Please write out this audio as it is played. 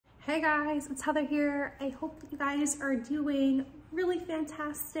Hey guys, it's Heather here. I hope you guys are doing really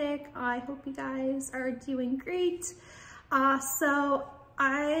fantastic. I hope you guys are doing great. So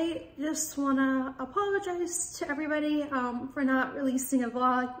I just wanna apologize to everybody for not releasing a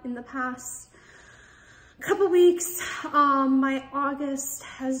vlog in the past couple weeks. My August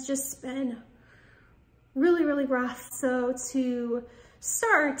has just been really rough. So to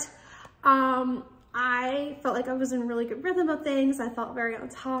start, I felt like I was in a really good rhythm of things. I felt very on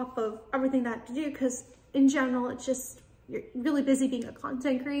top of everything that I had to do because in general, it's just, you're really busy being a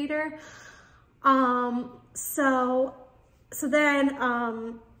content creator. So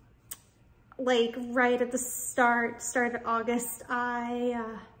then, like right at the start of August, I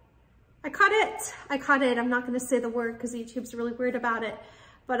caught it. I'm not going to say the word because YouTube's really weird about it,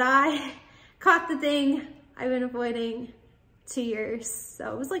 but I caught the thing I've been avoiding 2 years.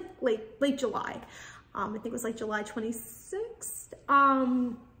 So it was like late July. I think it was like July 26th.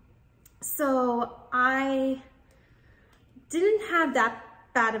 So I didn't have that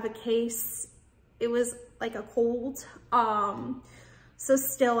bad of a case. It was like a cold. So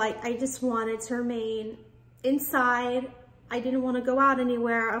still I just wanted to remain inside. I didn't want to go out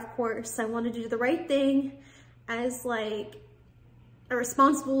anywhere. Of course, I wanted to do the right thing as like a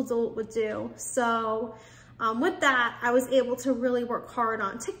responsible adult would do. So with that, I was able to really work hard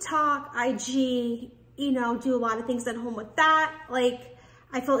on TikTok, IG, you know, do a lot of things at home with that. Like,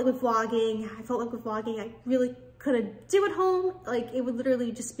 I felt like with vlogging, I really couldn't do at home. Like, it would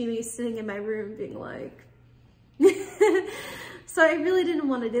literally just be me sitting in my room being like, so I really didn't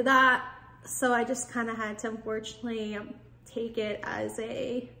want to do that. So I just kind of had to, unfortunately, take it as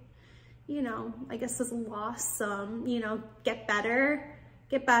a, you know, I guess as a loss, you know, get better,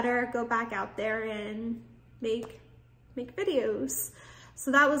 go back out there and make videos. So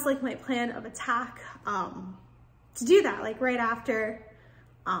that was like my plan of attack, to do that, like right after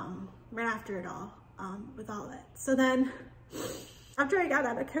it all, with all of it. So then after I got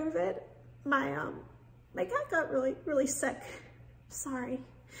out of COVID, my cat got really sick. Sorry.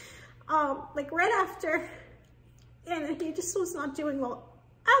 Like right after, and he just was not doing well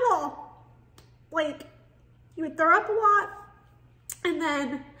at all. Like, he would throw up a lot, and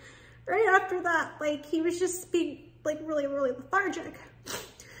then right after that, like, he was just being like really lethargic.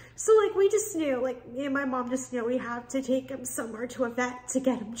 So like, we just knew, like, me and my mom just knew we had to take him somewhere to a vet to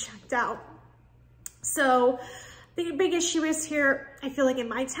get him checked out. So the big issue is here, I feel like in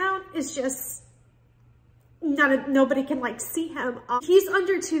my town, is just nobody can like see him. He's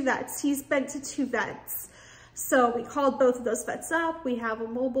under 2 vets. He's been to 2 vets. So we called both of those vets up. We have a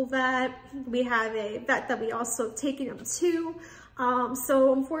mobile vet. We have a vet that we also have taken him to.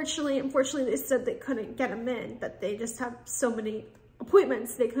 So unfortunately they said they couldn't get him in, that they just have so many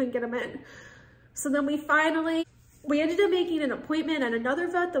appointments, they couldn't get him in. So then we ended up making an appointment at another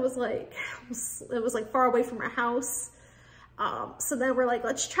vet that was like, it was like far away from our house. So then we're like,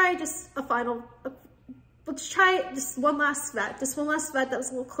 let's try just one last vet that was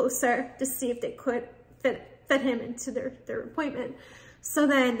a little closer to see if they could fit him into their appointment. So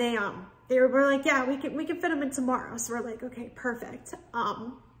then they were like, yeah, we can fit him in tomorrow. So we're like, okay, perfect.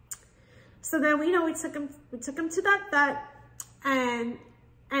 So then we took him to that vet, and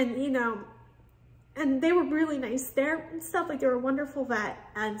you know, and they were really nice there and stuff. Like, they were a wonderful vet.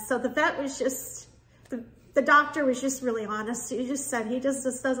 And so the vet was just, the doctor was just really honest. He just said, he just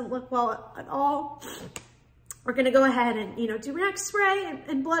doesn't look well at all. We're gonna go ahead and, you know, do an x-ray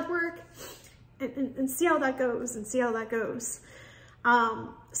and blood work and see how that goes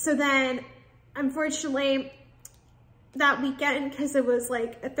So then, unfortunately, that weekend, because it was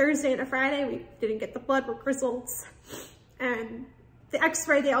like a Thursday and a Friday, we didn't get the blood work results. And the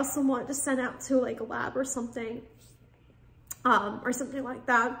x-ray, they also wanted to send out to like a lab or something like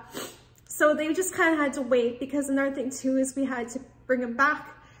that. So they just kind of had to wait, because another thing too is we had to bring him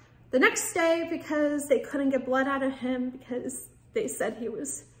back the next day because they couldn't get blood out of him because they said he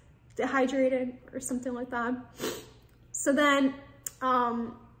was dehydrated or something like that. So then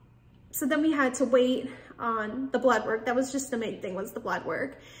we had to wait on the blood work. That was just the main thing, was the blood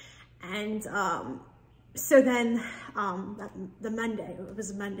work. And so then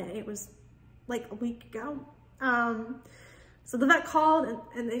it was like a week ago. So the vet called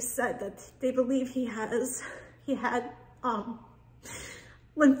and they said that they believe he had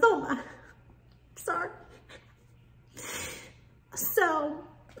lymphoma. Sorry. So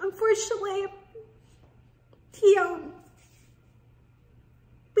unfortunately,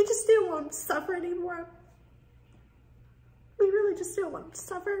 we just didn't want him to suffer anymore. We really just didn't want him to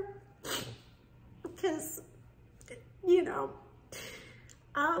suffer, because, you know,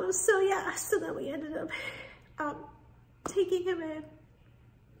 so yeah, so then we ended up taking him in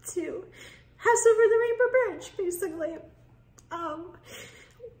to House Over the Rainbow Bridge, basically.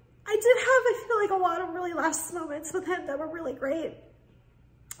 I did have, I feel like, a lot of really last moments with him that were really great.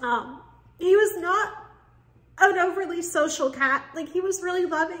 He was not an overly social cat. Like, he was really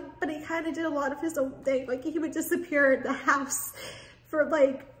loving, but he kind of did a lot of his own thing. Like, he would disappear in the house for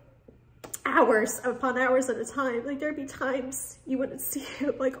like hours upon hours at a time. Like, there'd be times you wouldn't see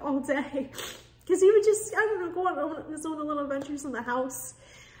him like all day, because he would just, I don't know, go on his own little adventures in the house.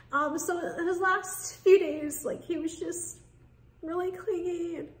 So in his last few days, like, he was just really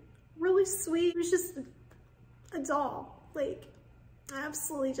clingy and really sweet. He was just a doll. Like, I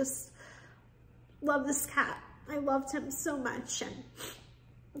absolutely just love this cat. I loved him so much, and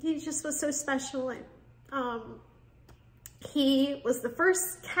he just was so special. And he was the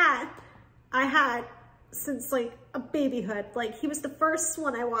first cat I had since like a babyhood. Like, he was the first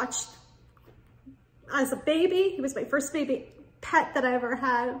one I watched as a baby. He was my first baby pet that I ever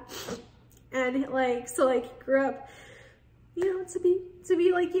had. And like, so like, he grew up, you know, to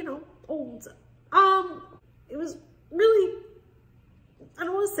be like, you know, old. It was really, I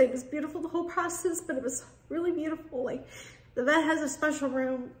don't want to say it was beautiful, the whole process, but it was really beautiful. Like, the vet has a special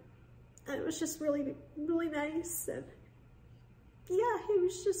room, and it was just really, really nice. And yeah, he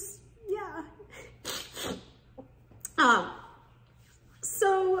was just, yeah.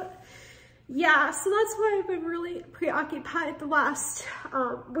 So yeah, so that's why I've been really preoccupied the last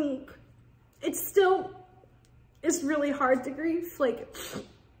week. It still is really hard to grieve. Like,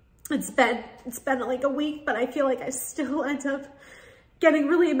 it's been like a week, but I feel like I still end up getting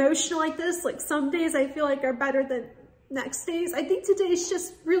really emotional like this. Like, some days I feel like are better than next days. I think today's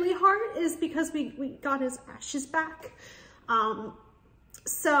just really hard is because we got his ashes back.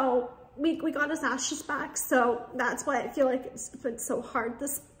 So we got his ashes back. So that's why I feel like it's been so hard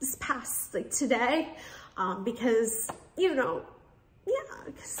this past, like, today. Because, you know, yeah,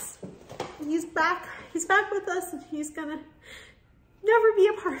 because he's back with us, and he's gonna never be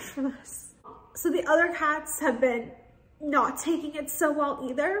apart from us. So the other cats have been not taking it so well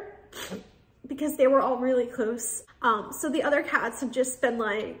either, because they were all really close. So the other cats have just been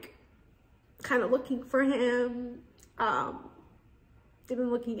like kind of looking for him. They've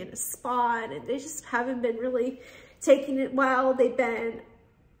been looking in a spot, and they just haven't been really taking it well. They've been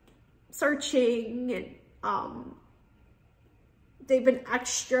searching, and they've been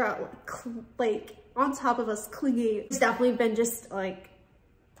extra like on top of us, clingy. It's definitely been just like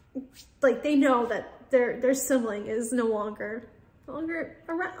they know that their sibling is no longer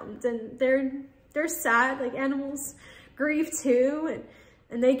around, and they're sad. Like, animals grieve too,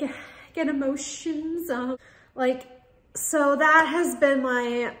 and they get emotions. Like, so that has been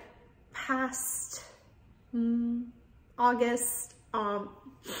my past August.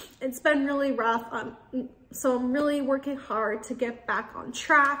 It's been really rough. So I'm really working hard to get back on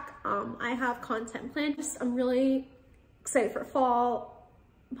track. I have content planned. I'm really excited for fall.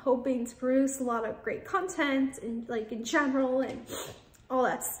 I'm hoping to produce a lot of great content, and like in general, and all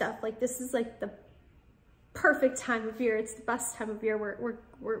that stuff. Like, this is like the perfect time of year. It's the best time of year where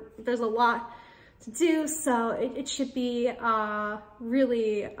there's a lot to do, so it should be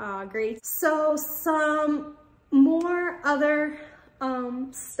really great. So some more other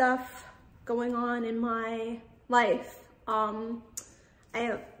stuff going on in my life. I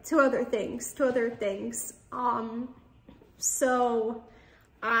have two other things. So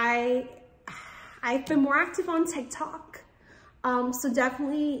I've been more active on TikTok. So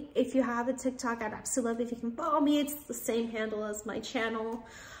definitely, if you have a TikTok, I'd absolutely love if you can follow me. It's the same handle as my channel.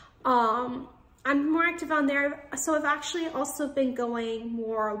 I'm more active on there. So I've actually also been going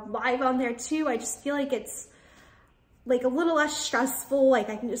more live on there too. I just feel like it's like a little less stressful. Like,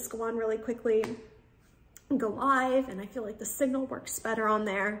 I can just go on really quickly and go live, and I feel like the signal works better on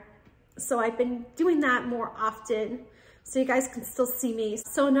there. So I've been doing that more often, so you guys can still see me.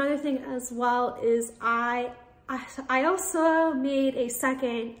 So another thing as well is I also made a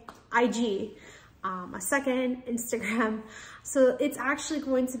second IG, a second Instagram. So it's actually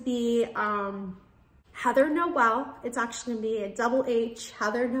going to be Heather Noel. It's actually gonna be a double H,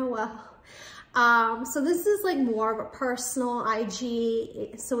 Heather Noel. So this is like more of a personal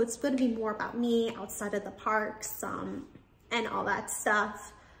IG. So it's gonna be more about me outside of the parks and all that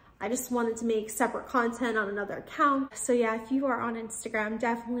stuff. I just wanted to make separate content on another account. So yeah, if you are on Instagram,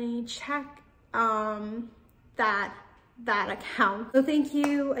 definitely check that account. So thank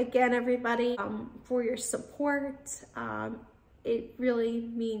you again, everybody, for your support. It really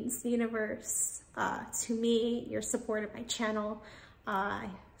means the universe to me, your support of my channel.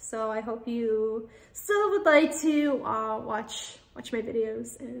 So I hope you still would like to watch my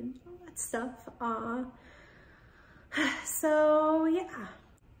videos and all that stuff. So yeah.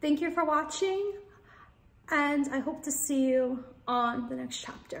 Thank you for watching, and I hope to see you on the next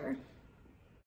chapter.